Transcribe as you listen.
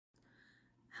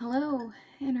Hello,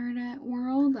 internet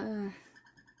world.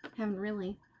 Haven't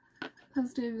really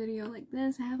posted a video like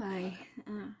this, have I?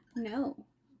 No,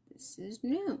 this is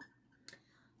new.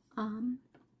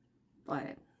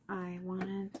 But I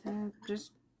wanted to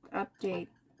just update.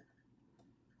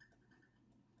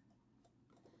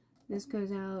 This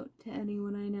goes out to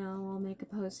anyone I know. I'll make a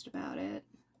post about it.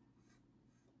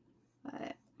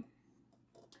 But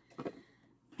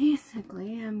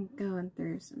basically, I'm going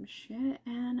through some shit,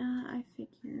 and I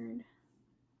figured,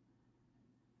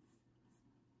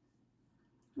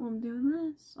 while I'm doing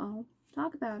this, I'll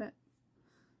talk about it.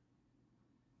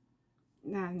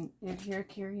 And if you're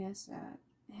curious,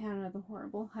 Hannah the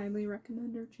Horrible, highly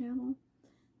recommend her channel.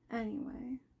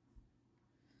 Anyway,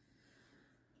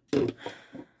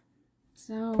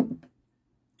 so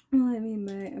what I mean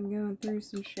by I'm going through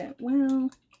some shit.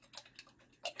 Well,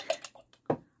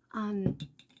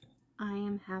 I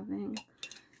am having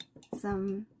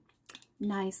some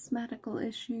nice medical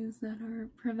issues that are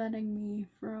preventing me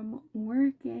from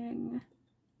working.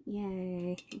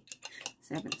 Yay.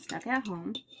 So I've been stuck at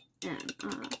home, and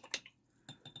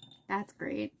that's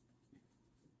great.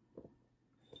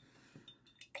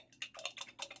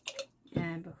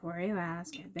 And before you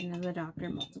ask, I've been to the doctor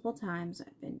multiple times.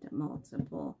 I've been to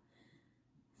multiple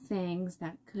things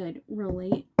that could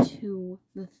relate to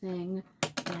the thing,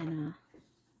 and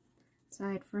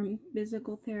aside from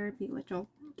physical therapy, which I'll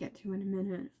get to in a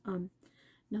minute,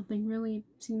 nothing really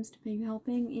seems to be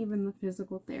helping, even the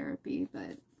physical therapy,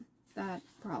 but that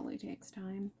probably takes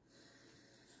time.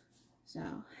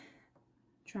 So,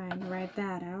 trying to write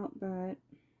that out, but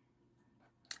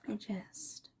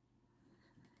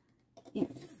it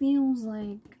feels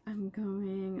like I'm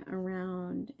going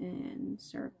around in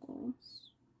circles.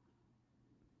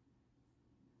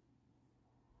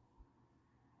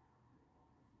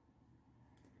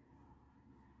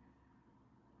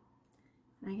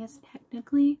 I guess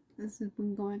technically this has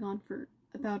been going on for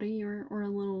about a year or a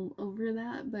little over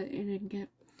that, but it didn't get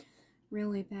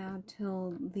really bad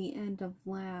till the end of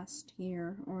last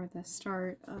year or the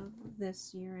start of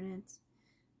this year, and it's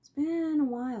been a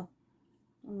while,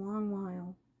 a long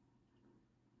while.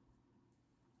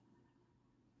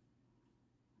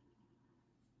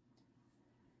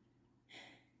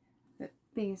 But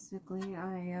basically,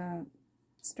 I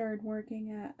started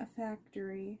working at a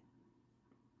factory.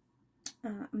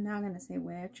 I'm not going to say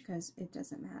which, because it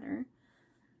doesn't matter.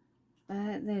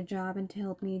 But the job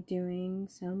entailed me doing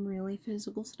some really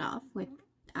physical stuff, which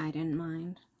I didn't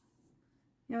mind.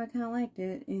 You know, I kind of liked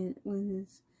it. The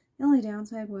only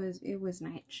downside was it was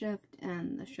night shift,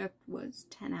 and the shift was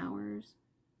 10 hours.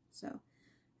 So,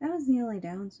 that was the only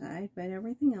downside, but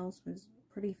everything else was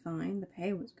pretty fine. The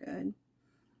pay was good.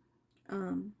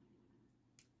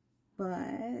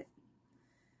 But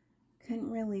couldn't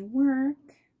really work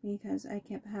because I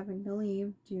kept having to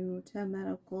leave due to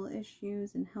medical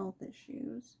issues and health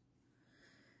issues.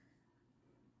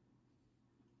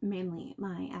 Mainly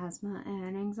my asthma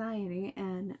and anxiety,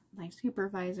 and my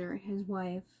supervisor, his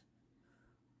wife,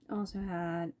 also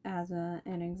had asthma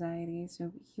and anxiety,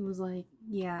 so he was like,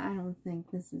 yeah, I don't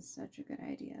think this is such a good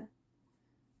idea.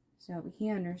 So he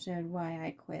understood why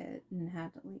I quit and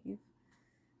had to leave.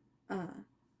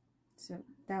 So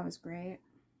that was great,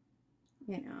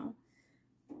 you know.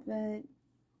 But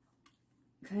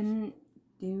couldn't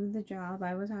do the job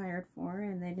I was hired for,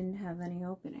 and they didn't have any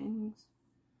openings,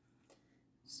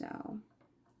 so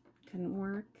couldn't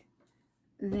work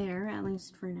there, at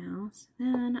least for now. So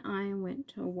then I went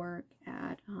to work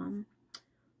at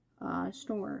a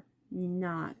store.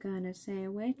 Not gonna say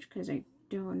which, because I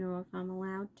don't know if I'm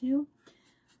allowed to.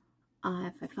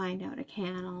 If I find out I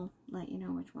can, I'll let you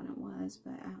know which one it was,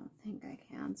 but I don't think I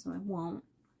can, so I won't.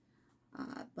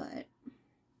 But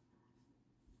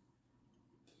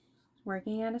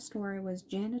working at a store was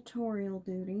janitorial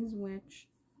duties, which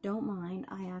don't mind.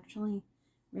 I actually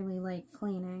really like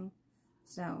cleaning,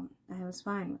 so I was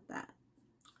fine with that.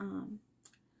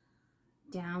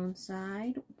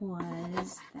 Downside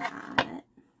was that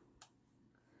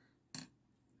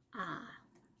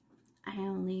I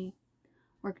only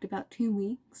worked about 2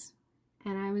 weeks,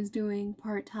 and I was doing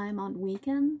part-time on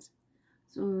weekends,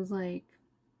 so it was like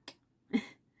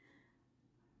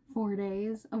 4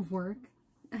 days of work,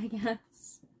 I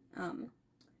guess.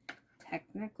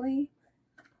 Technically,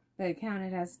 but it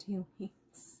counted as 2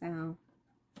 weeks, so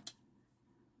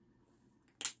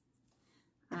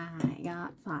I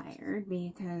got fired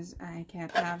because I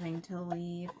kept having to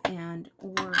leave and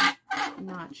or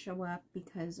not show up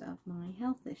because of my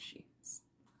health issues.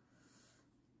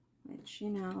 Which, you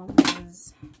know,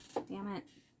 was, damn it.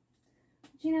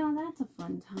 But, you know, that's a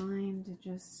fun time to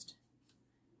just,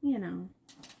 you know,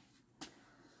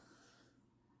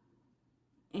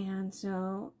 And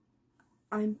so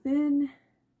I've been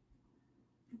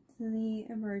to the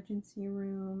emergency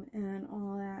room and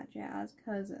all that jazz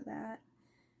because of that.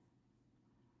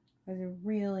 Because it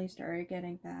really started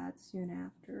getting bad soon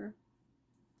after.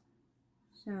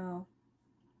 So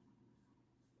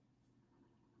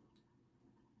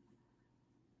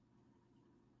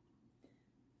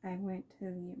I went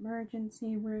to the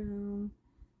emergency room.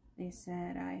 They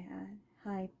said I had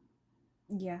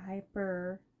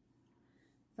hyperthyroidism.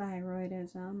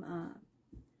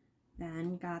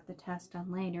 Then got the test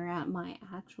done later at my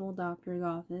actual doctor's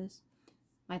office.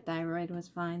 My thyroid was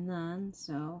fine then,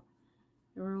 so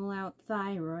to rule out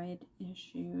thyroid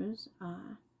issues.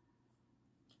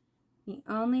 The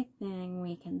only thing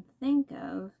we can think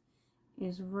of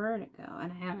is vertigo,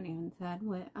 and I haven't even said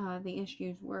what the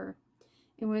issues were.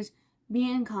 It was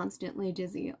being constantly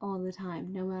dizzy all the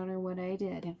time, no matter what I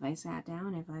did. If I sat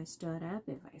down, if I stood up,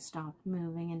 if I stopped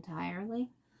moving entirely.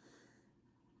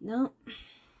 Nope.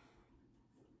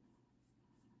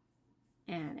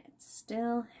 And it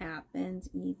still happens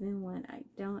even when I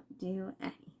don't do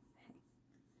anything.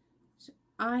 So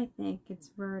I think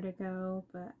it's vertigo,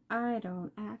 but I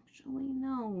don't actually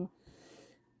know.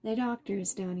 The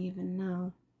doctors don't even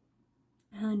know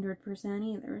 100%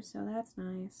 either, so that's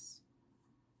nice.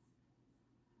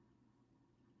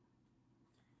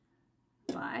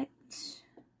 But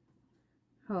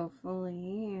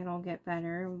hopefully it'll get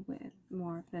better with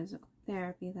more physical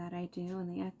therapy that I do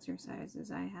and the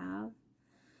exercises I have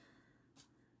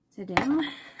to do.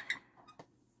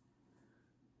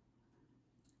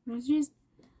 There's just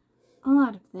a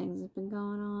lot of things have been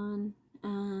going on,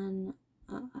 and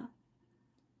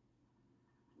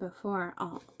before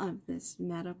all of this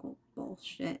medical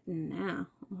bullshit, and now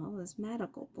all this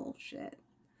medical bullshit.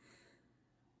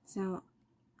 So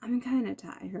I'm kind of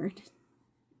tired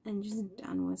and just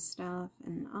done with stuff,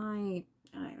 and I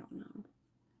don't know.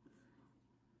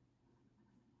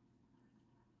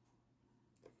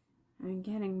 I'm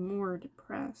getting more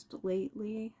depressed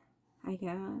lately, I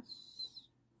guess.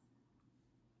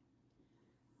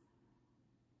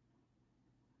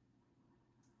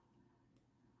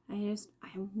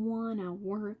 I wanna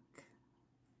work,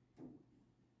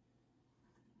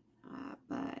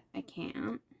 but I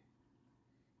can't.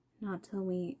 Not till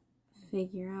we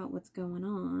figure out what's going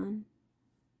on.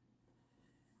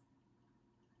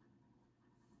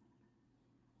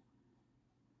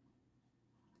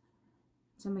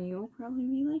 Some of you will probably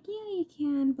be like, yeah, you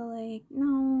can, but like,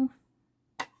 no.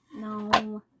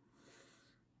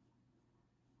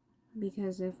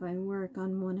 Because if I work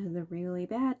on one of the really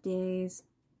bad days,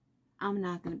 I'm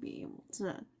not going to be able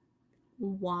to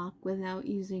walk without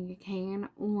using a cane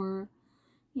or,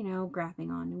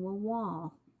 grabbing onto a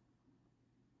wall.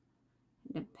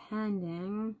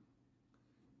 Depending,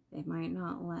 they might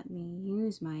not let me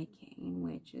use my cane,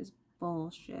 which is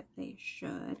bullshit. They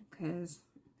should, because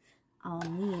I'll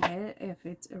need it if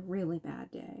it's a really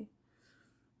bad day. If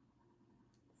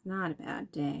it's not a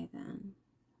bad day, then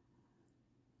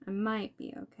I might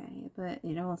be okay, but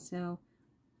it also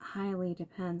highly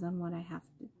depends on what I have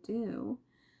to do,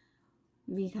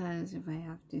 because if I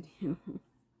have to do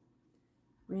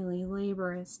really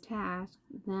laborious tasks,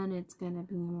 then it's going to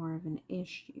be more of an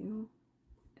issue,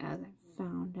 as I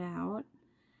found out.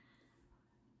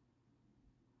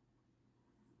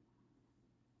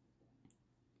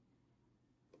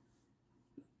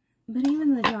 But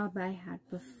even the job I had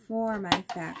before my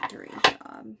factory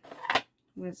job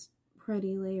was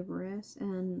pretty laborious,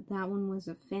 and that one was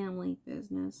a family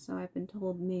business, so I've been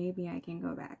told maybe I can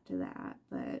go back to that,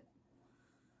 but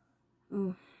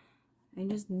I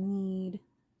just need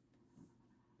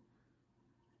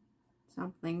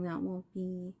something that won't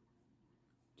be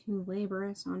too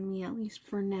laborious on me, at least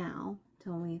for now,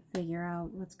 till we figure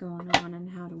out what's going on and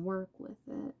how to work with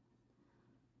it.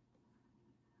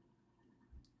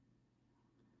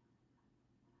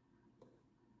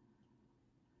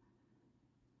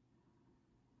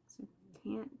 So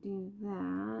can't do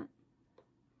that.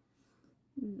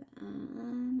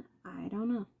 Then I don't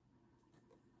know.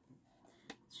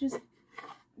 It's just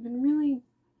been really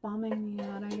bumming me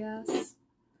out, I guess.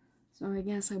 So I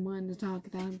guess I wanted to talk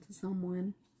about it to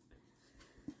someone.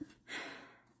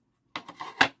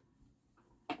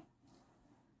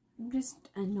 I'm just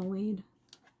annoyed.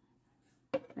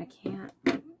 I can't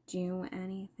do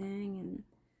anything, and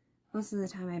most of the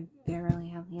time I barely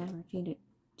have the energy to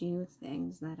do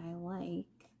things that I like.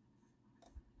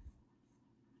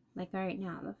 Like right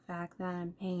now, the fact that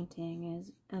I'm painting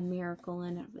is a miracle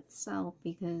in and of itself,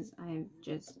 because I've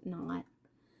just not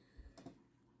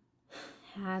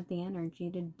had the energy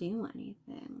to do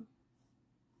anything.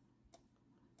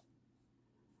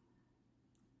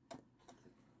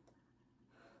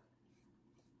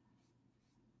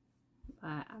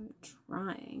 but I'm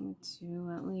trying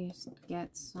to at least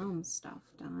get some stuff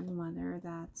done, whether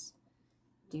that's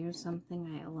do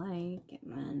something I like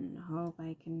and then hope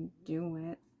I can do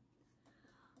it,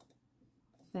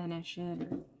 finish it,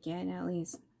 or get at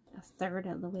least a third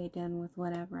of the way done with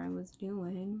whatever I was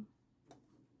doing.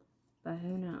 But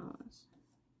who knows?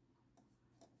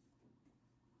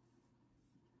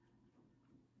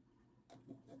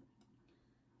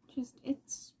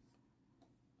 It's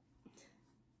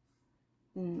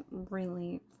been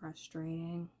really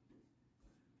frustrating.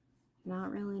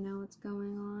 Not really know what's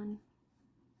going on.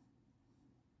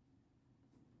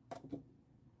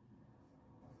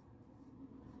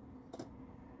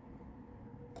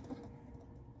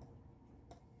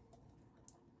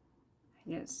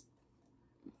 I just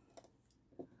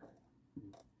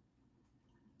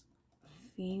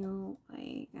feel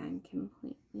like I'm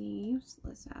completely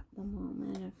useless at the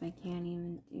moment if I can't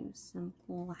even do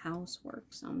simple housework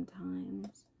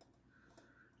sometimes.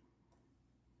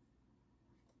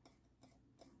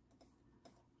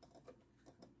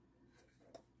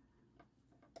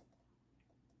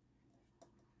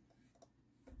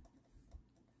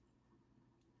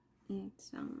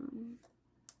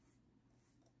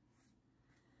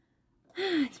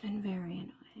 It's been very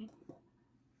annoying.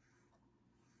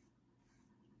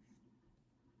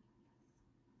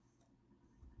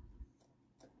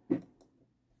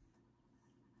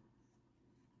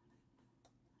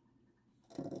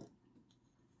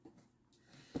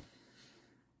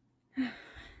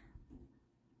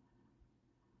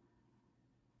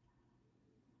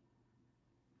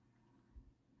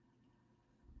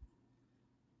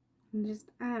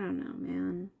 I don't know,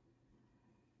 man.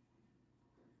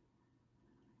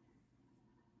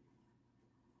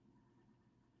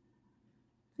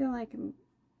 I feel like I'm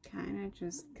kind of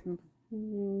just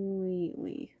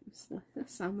completely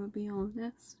useless, I'm gonna be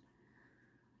honest.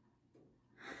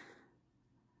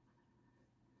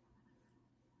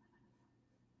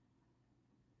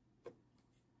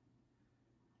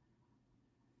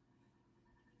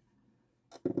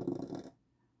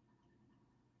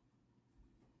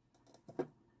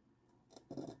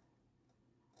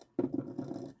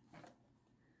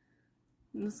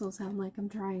 This will sound like I'm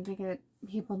trying to get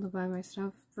people to buy my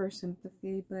stuff for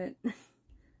sympathy, but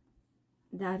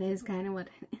that is kind of what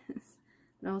it is.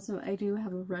 And also, I do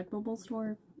have a Redbubble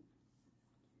store,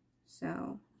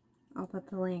 so I'll put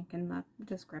the link in the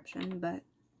description, but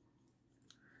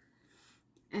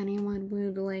anyone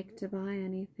would like to buy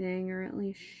anything or at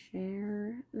least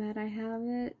share that I have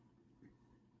it,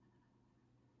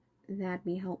 that'd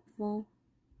be helpful.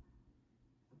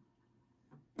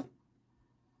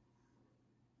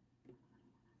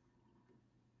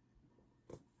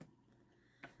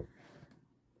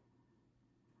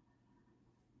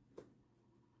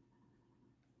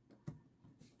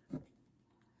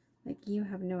 Like, you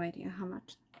have no idea how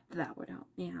much that would help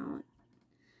me out.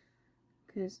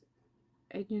 Because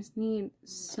I just need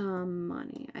some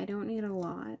money. I don't need a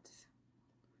lot.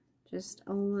 Just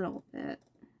a little bit.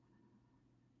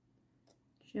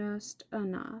 Just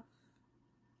enough.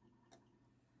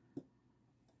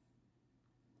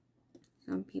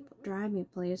 Some people drive me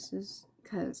places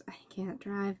because I can't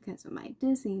drive because of my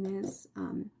dizziness.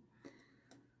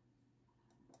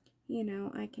 You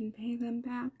know, I can pay them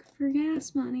back for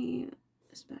gas money,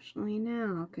 especially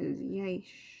now, because yeesh,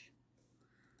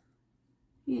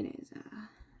 it is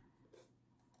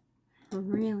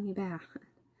really bad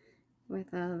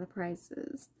with the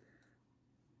prices.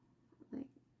 Like,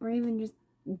 or even just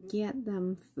get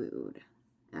them food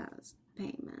as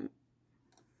payment.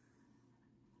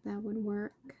 That would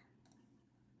work.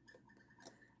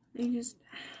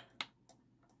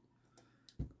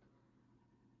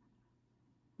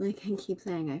 Like I keep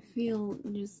saying, I feel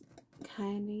just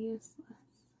kind of useless.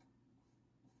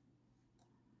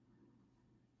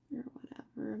 Or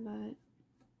whatever, but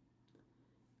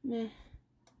meh.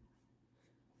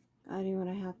 I do what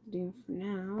I have to do for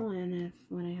now, and if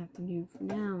what I have to do for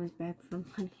now is beg for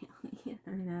money on the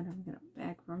internet, I'm gonna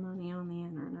beg for money on the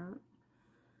internet.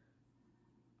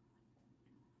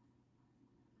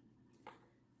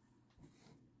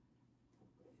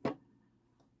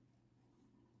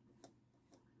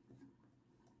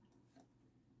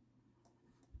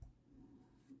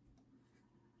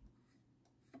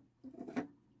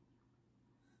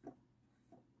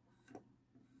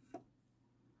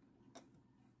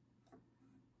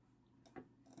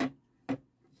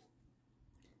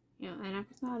 Yeah, and I've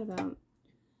thought about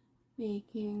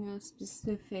making a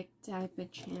specific type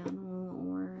of channel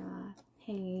or a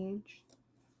page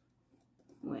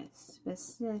with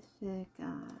specific,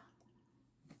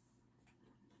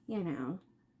 you know,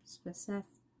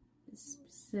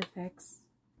 specifics.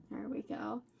 There we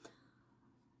go.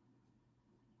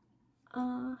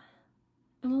 Well,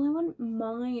 I wouldn't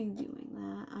mind doing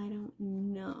that. I don't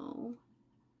know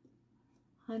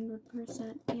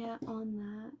 100% yet on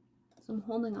that. So I'm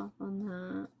holding off on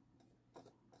that.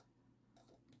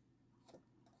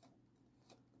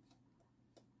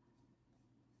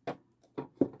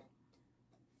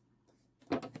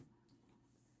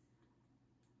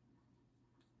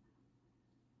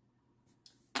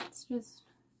 It's just...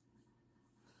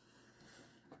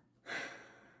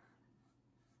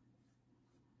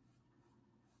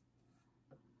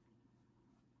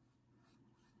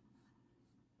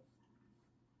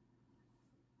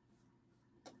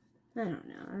 I don't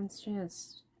know, it's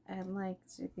just, I'd like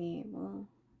to be able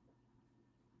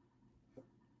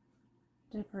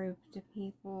to prove to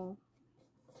people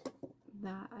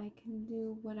that I can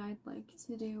do what I'd like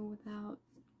to do without,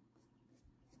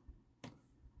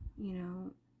 you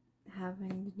know,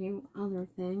 having to do other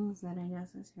things that I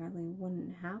necessarily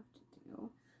wouldn't have to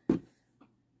do.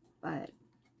 But,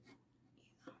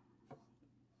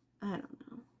 I don't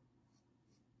know.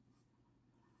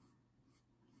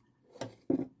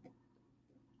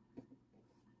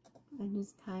 I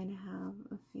just kind of have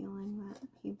a feeling that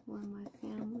people in my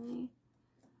family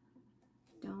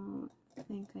don't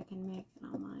think I can make it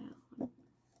on my own.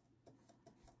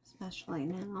 Especially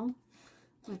now,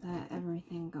 with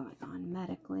everything going on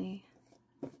medically.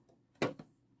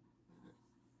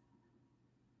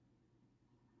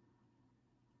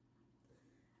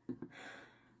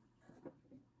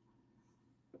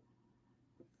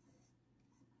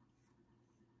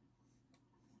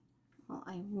 Well,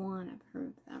 I want to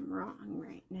prove them wrong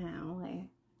right now. I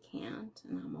can't,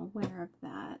 and I'm aware of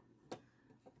that.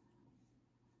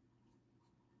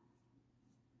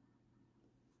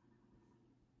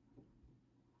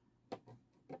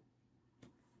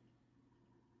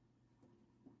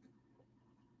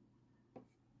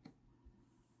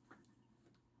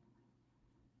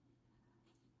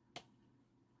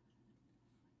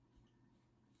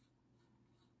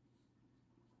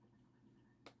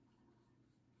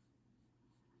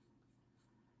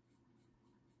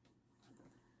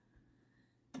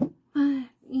 But,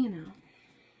 you know,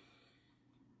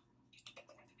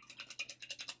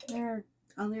 there are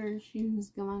other issues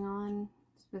going on,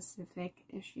 specific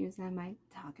issues I might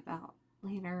talk about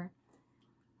later.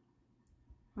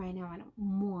 Right now I don't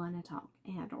want to talk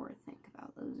and or think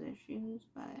about those issues,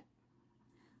 but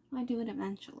I do it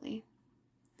eventually.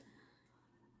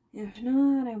 If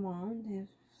not, I won't. If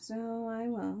so, I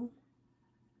will.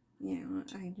 You know,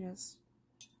 it's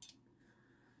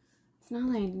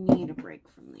not that I need a break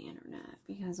from the internet,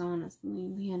 because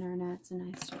honestly, the internet's a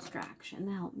nice distraction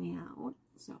to help me out,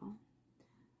 so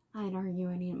I'd argue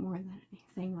I need it more than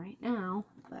anything right now,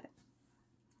 but,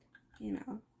 you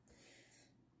know.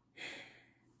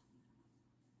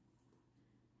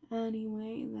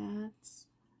 Anyway, that's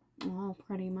all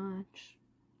pretty much.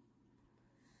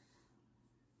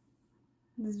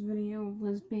 This video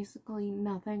was basically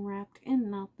nothing wrapped in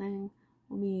nothing.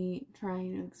 Me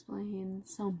trying to explain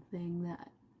something that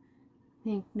I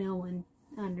think no one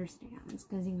understands,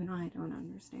 because even I don't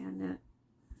understand it.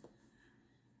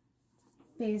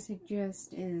 Basic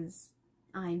gist is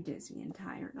I'm dizzy and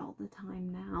tired all the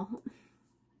time now,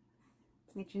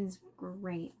 which is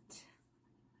great.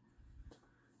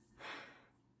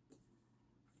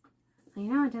 I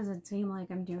know it doesn't seem like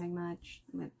I'm doing much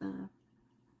with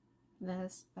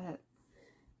this, but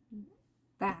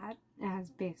that as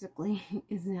basically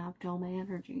is zapped all my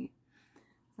energy.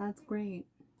 So that's great.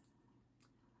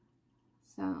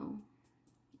 So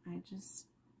I just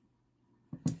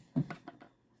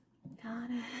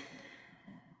gotta,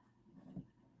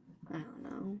 I don't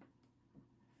know,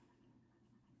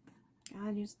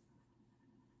 gotta just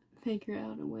figure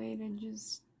out a way to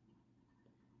just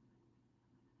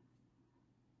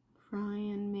try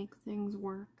and make things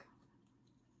work.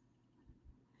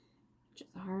 Which is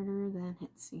harder than it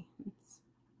seems.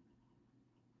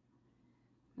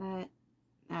 But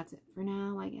that's it for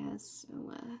now, I guess.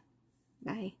 So,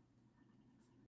 bye.